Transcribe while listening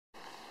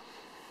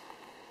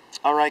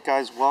Alright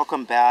guys,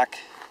 welcome back.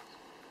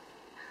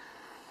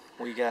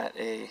 We got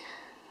a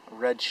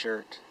red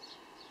shirt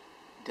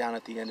down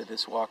at the end of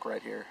this walk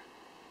right here.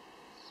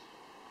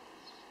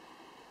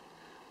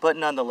 But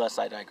nonetheless,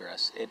 I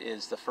digress. It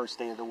is the first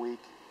day of the week.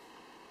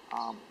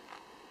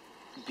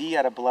 Be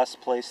at a blessed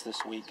place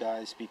this week,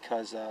 guys,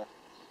 because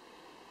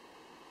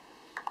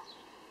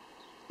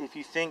if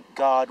you think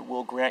God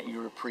will grant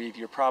you reprieve,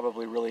 you're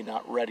probably really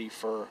not ready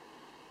for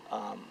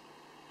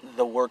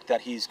the work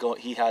that He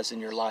has in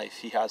your life.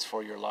 He has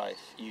for your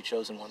life, you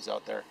chosen ones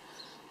out there.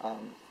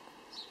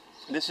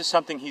 This is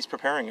something He's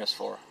preparing us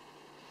for,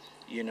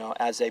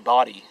 as a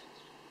body.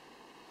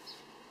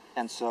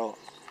 And so,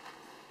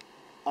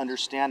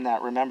 understand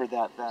that. Remember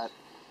that.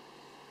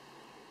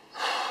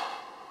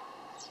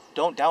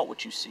 Don't doubt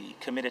what you see.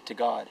 Commit it to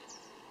God,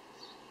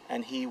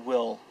 and He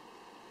will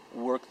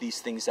work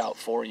these things out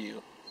for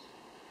you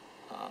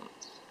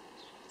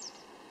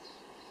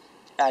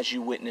as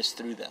you witness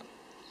through them.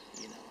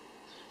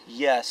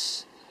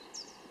 Yes,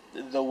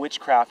 the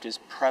witchcraft is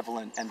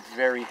prevalent and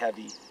very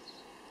heavy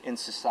in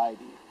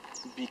society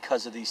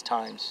because of these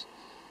times.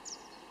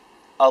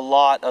 A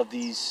lot of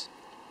these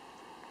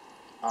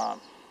the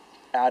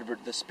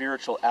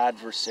spiritual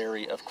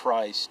adversary of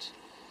Christ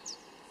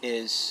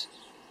is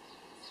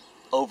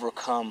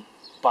overcome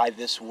by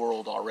this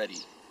world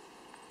already,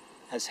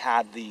 has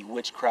had the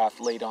witchcraft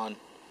laid on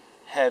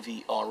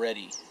heavy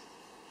already,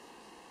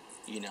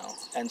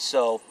 and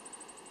so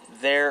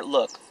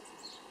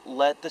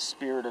let the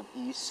spirit of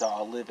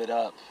Esau live it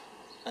up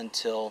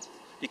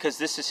because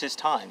this is his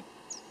time,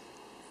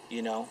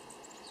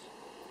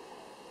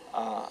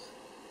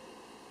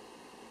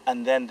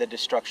 and then the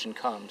destruction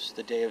comes.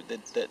 The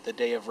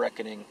day of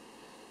reckoning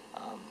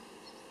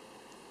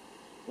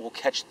will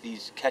catch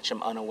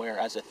him unaware,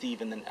 as a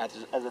thief in the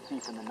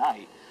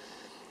night.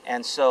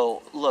 And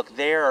so, look,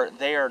 they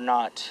are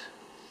not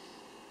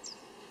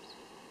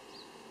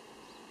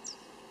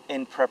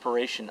in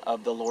preparation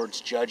of the Lord's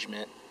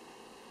judgment,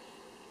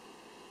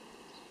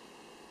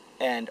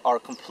 and will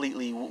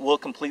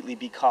completely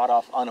be caught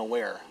off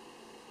unaware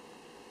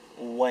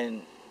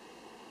when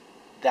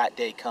that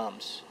day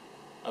comes.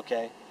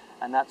 Okay?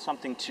 And that's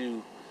something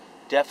to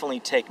definitely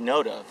take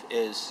note of,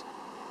 is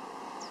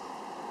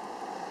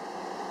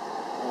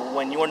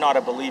when you're not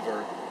a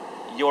believer,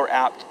 you're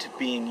apt to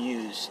being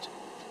used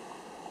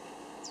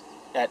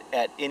at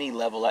any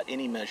level, at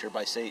any measure,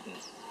 by Satan.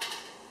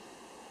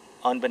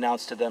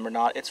 Unbeknownst to them or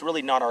not, it's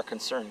really not our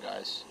concern,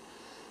 guys.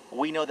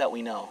 We know that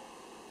we know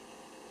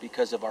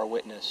because of our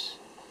witness.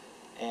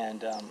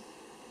 And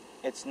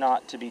it's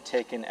not to be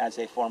taken as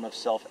a form of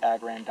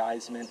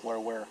self-aggrandizement where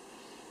we're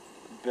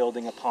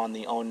building upon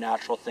the own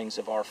natural things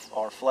of our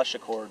flesh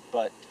accord,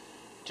 but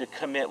to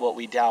commit what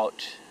we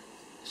doubt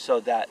so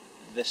that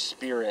the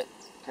Spirit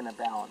can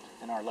abound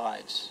in our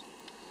lives.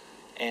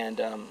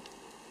 And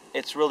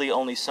it's really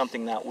only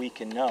something that we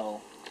can know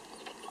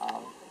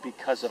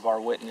because of our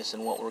witness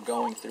and what we're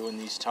going through in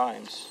these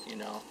times,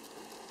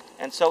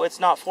 And so it's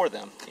not for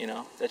them,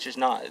 That's just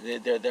not.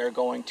 Their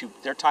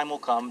time will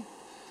come.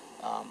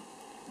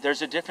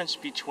 There's a difference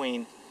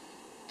between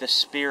the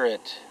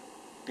Spirit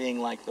being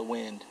like the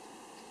wind.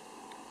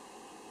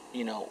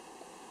 We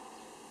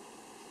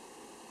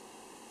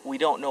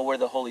don't know where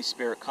the Holy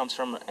Spirit comes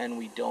from, and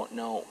we don't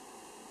know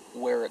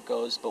where it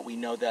goes, but we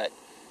know that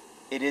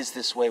it is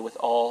this way with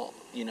all,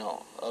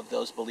 of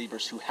those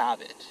believers who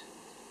have it,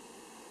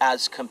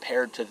 as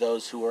compared to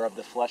those who are of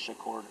the flesh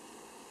accord,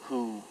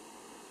 who,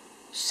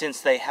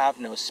 since they have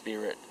no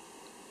Spirit,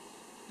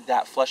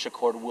 that flesh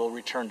accord will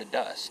return to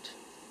dust.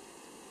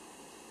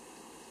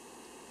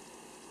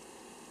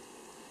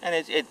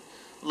 And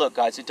look,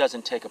 guys, it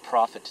doesn't take a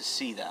prophet to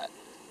see that.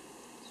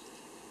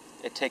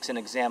 It takes an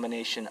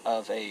examination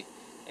of a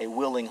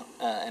willing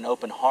and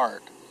open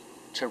heart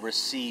to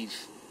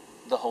receive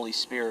the Holy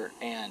Spirit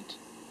and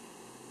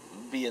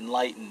be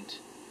enlightened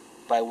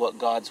by what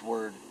God's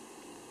Word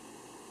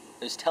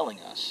is telling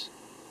us.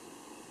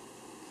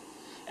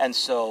 And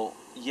so,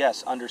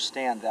 yes,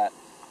 understand that,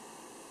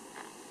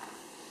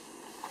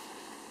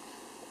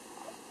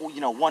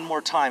 one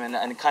more time,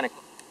 and kind of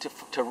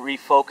to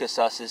refocus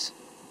us, is,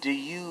 do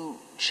you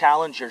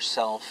challenge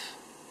yourself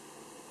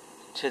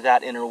to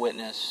that inner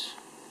witness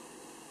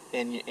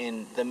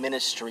in the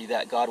ministry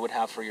that God would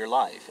have for your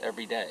life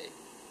every day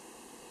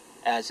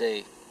as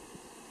a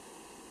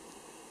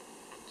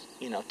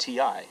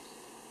TI?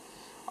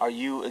 Are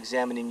you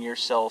examining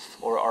yourself,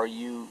 or are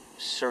you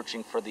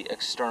searching for the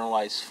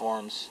externalized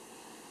forms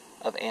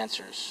of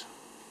answers?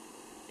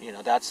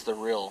 That's the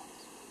real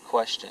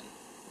question.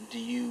 Do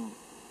you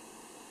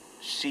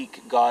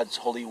seek God's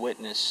holy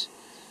witness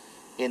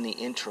in the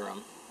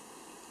interim,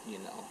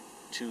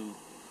 to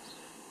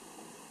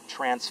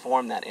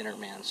transform that inner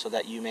man so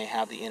that you may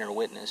have the inner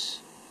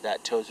witness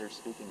that Tozer's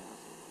speaking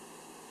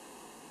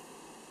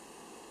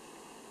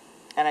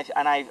of?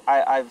 And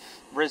I've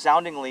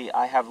resoundingly,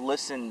 I have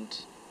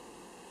listened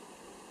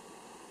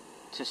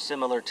to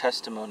similar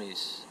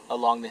testimonies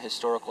along the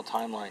historical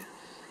timeline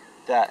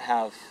that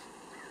have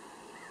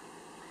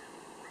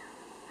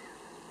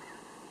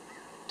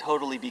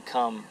totally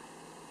become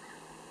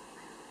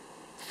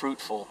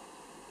fruitful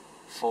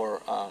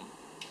for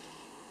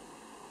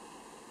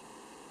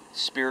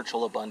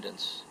spiritual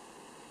abundance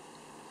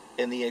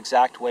in the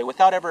exact way,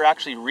 without ever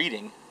actually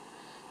reading.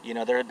 You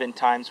know, there have been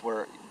times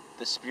where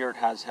the Spirit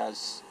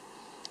has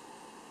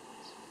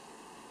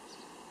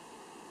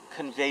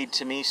conveyed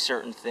to me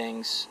certain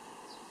things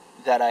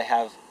that I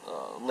have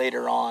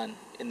later on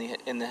in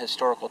the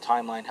historical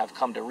timeline have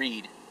come to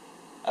read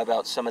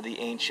about some of the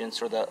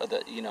ancients, or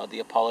the you know, the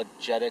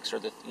apologetics, or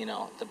the, you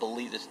know, the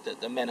belief,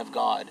 the men of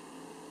God,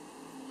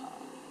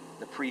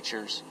 the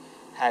preachers,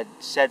 had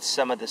said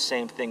some of the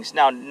same things.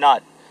 Now,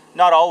 not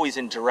always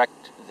in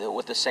direct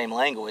with the same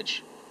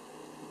language,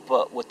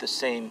 but with the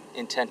same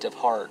intent of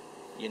heart,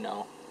 you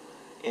know,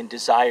 in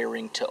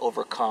desiring to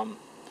overcome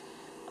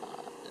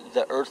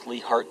the earthly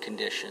heart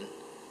condition,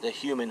 the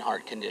human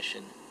heart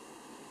condition,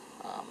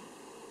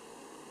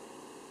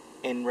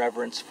 in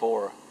reverence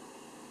for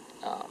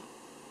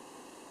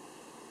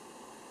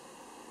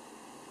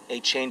a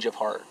change of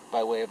heart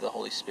by way of the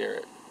Holy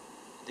Spirit,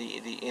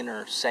 the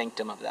inner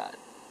sanctum of that,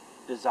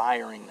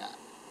 desiring that,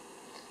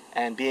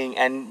 and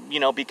you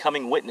know,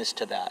 becoming witness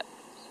to that,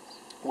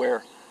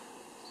 where,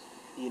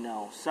 you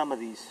know, some of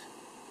these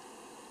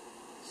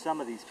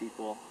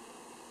people,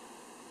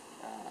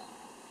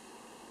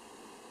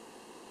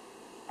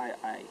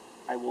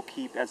 I will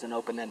keep as an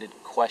open-ended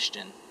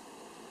question,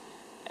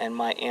 and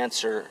my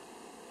answer,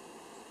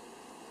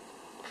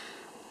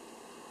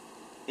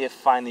 if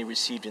finally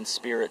received in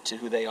spirit, to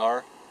who they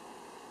are,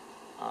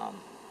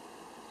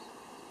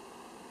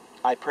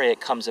 I pray it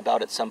comes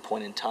about at some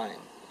point in time,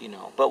 you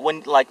know. But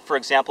when, like, for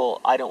example,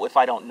 if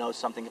I don't know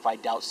something, if I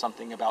doubt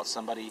something about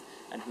somebody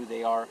and who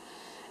they are,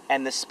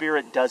 and the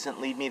Spirit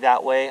doesn't lead me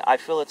that way, I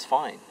feel it's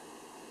fine,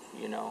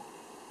 you know.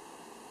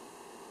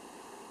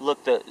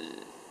 Look,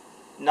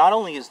 not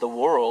only is the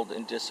world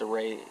in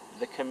disarray,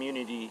 the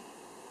community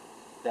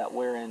that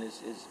we're in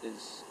is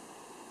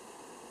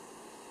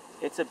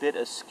it's a bit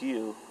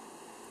askew.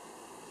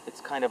 It's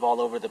kind of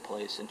all over the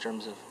place in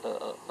terms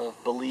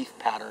of belief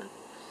pattern.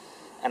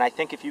 And I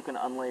think if you can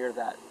unlayer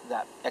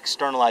that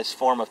externalized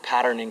form of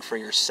patterning for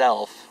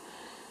yourself,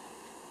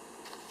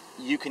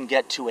 you can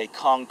get to a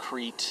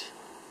concrete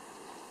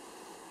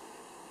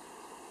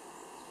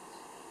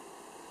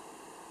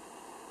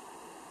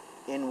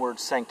inward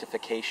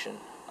sanctification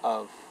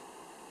of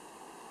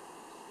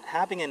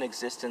having an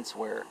existence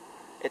where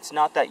it's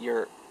not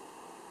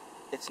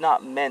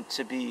meant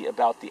to be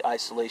about the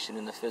isolation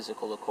in the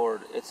physical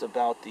accord. It's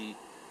about the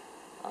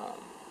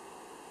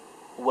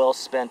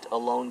well-spent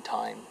alone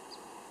time,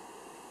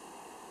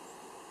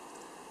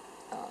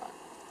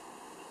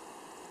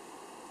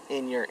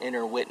 in your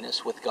inner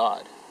witness with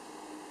God.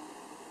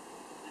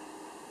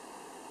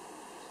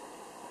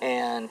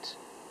 And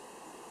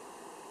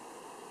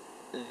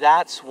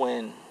that's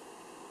when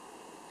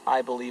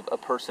I believe a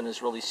person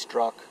is really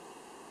struck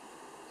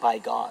by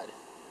God,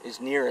 is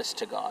nearest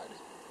to God,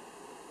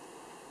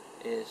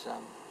 is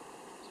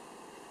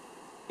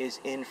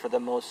in for the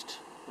most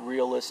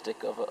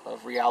realistic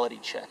of reality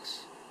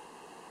checks.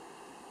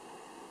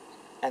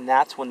 And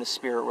that's when the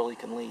Spirit really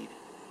can lead,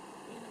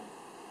 you know.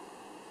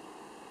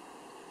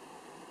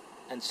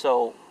 And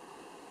so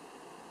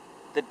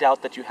the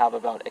doubt that you have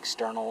about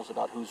externals,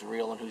 about who's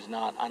real and who's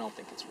not, I don't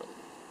think it's really,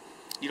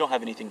 you don't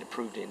have anything to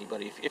prove to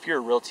anybody. If you're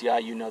a real TI,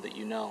 you know that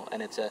you know,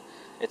 and it's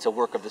a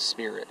work of the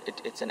Spirit.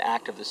 It's an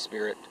act of the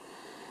Spirit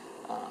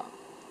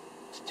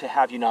to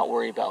have you not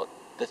worry about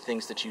the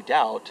things that you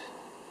doubt,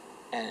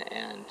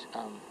 and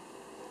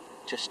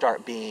just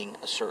start being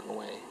a certain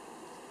way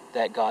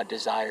that God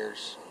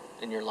desires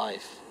in your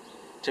life,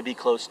 to be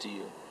close to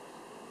you.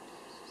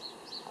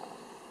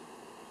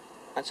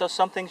 And so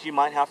some things you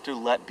might have to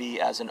let be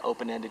as an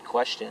open-ended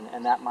question,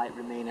 and that might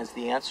remain as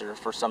the answer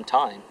for some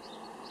time,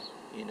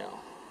 you know.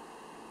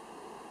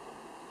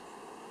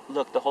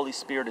 Look, the Holy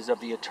Spirit is of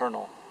the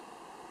eternal.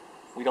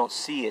 We don't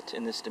see it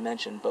in this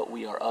dimension, but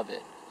we are of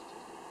it.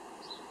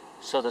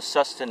 So the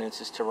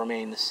sustenance is to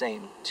remain the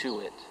same to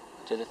it,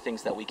 to the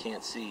things that we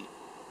can't see.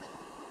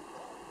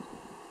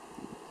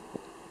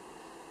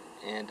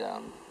 And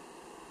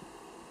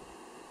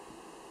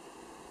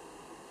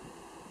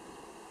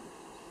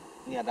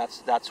yeah,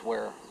 that's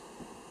where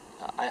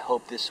I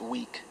hope this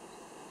week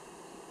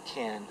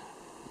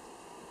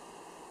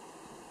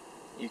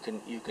you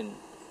can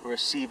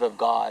receive of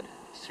God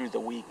through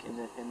the week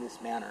in this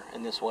manner,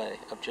 in this way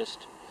of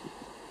just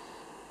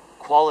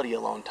quality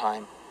alone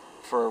time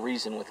for a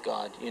reason with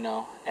God, you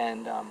know.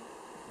 And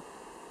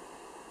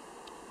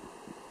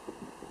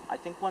I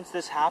think once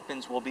this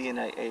happens, we'll be in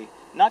a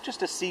not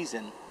just a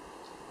season,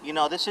 you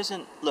know. This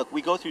isn't, look,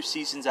 we go through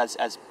seasons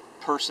as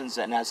persons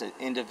and as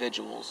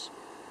individuals,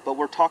 but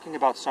we're talking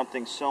about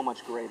something so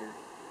much greater.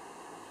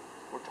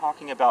 We're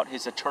talking about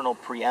His eternal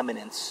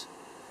preeminence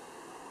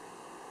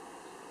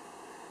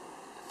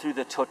through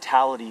the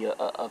totality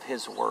of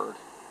His Word,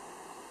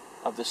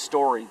 of the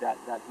story that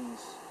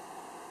He's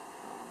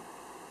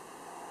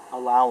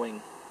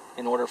allowing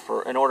in order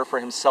for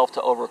Himself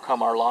to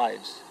overcome our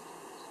lives.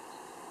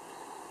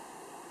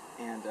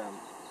 And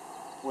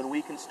when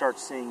we can start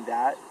seeing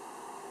that,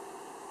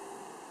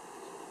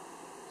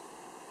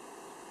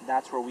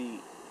 that's where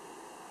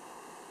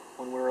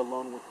when we're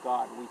alone with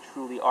God, we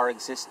truly are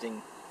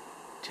existing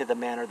to the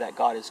manner that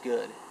God is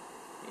good,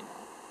 you know,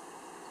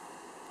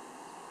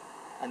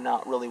 and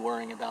not really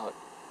worrying about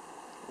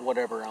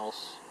whatever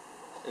else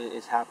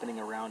is happening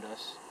around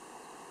us.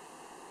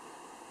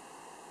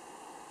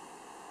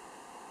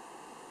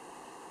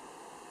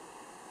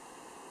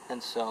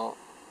 And so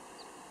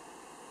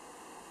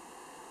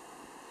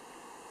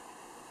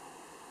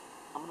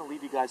I'm going to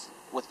leave you guys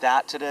with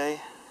that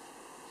today.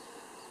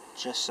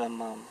 Just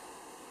some,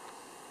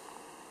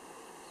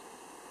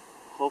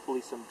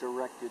 hopefully some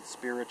directed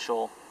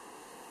spiritual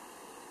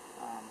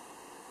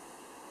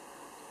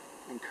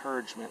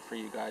encouragement for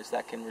you guys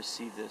that can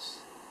receive this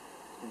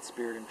in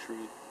spirit and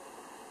truth.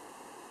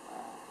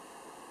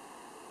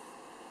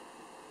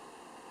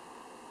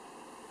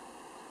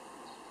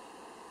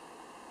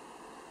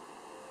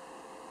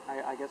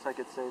 I guess I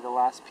could say the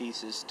last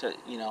piece is to,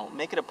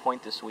 make it a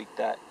point this week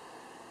that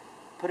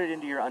put it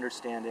into your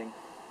understanding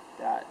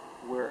that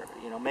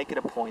make it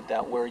a point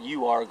that where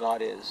you are,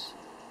 God is.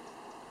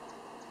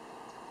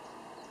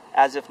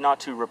 As if not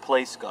to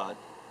replace God,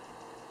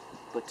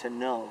 but to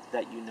know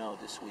that you know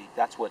this week.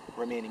 That's what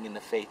remaining in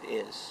the faith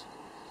is.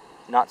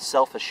 Not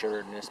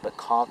self-assuredness, but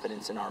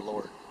confidence in our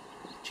Lord,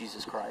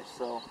 Jesus Christ.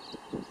 So,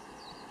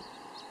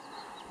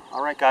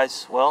 all right,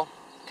 guys. Well,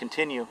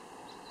 continue.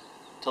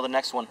 Till the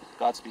next one.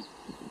 Godspeed.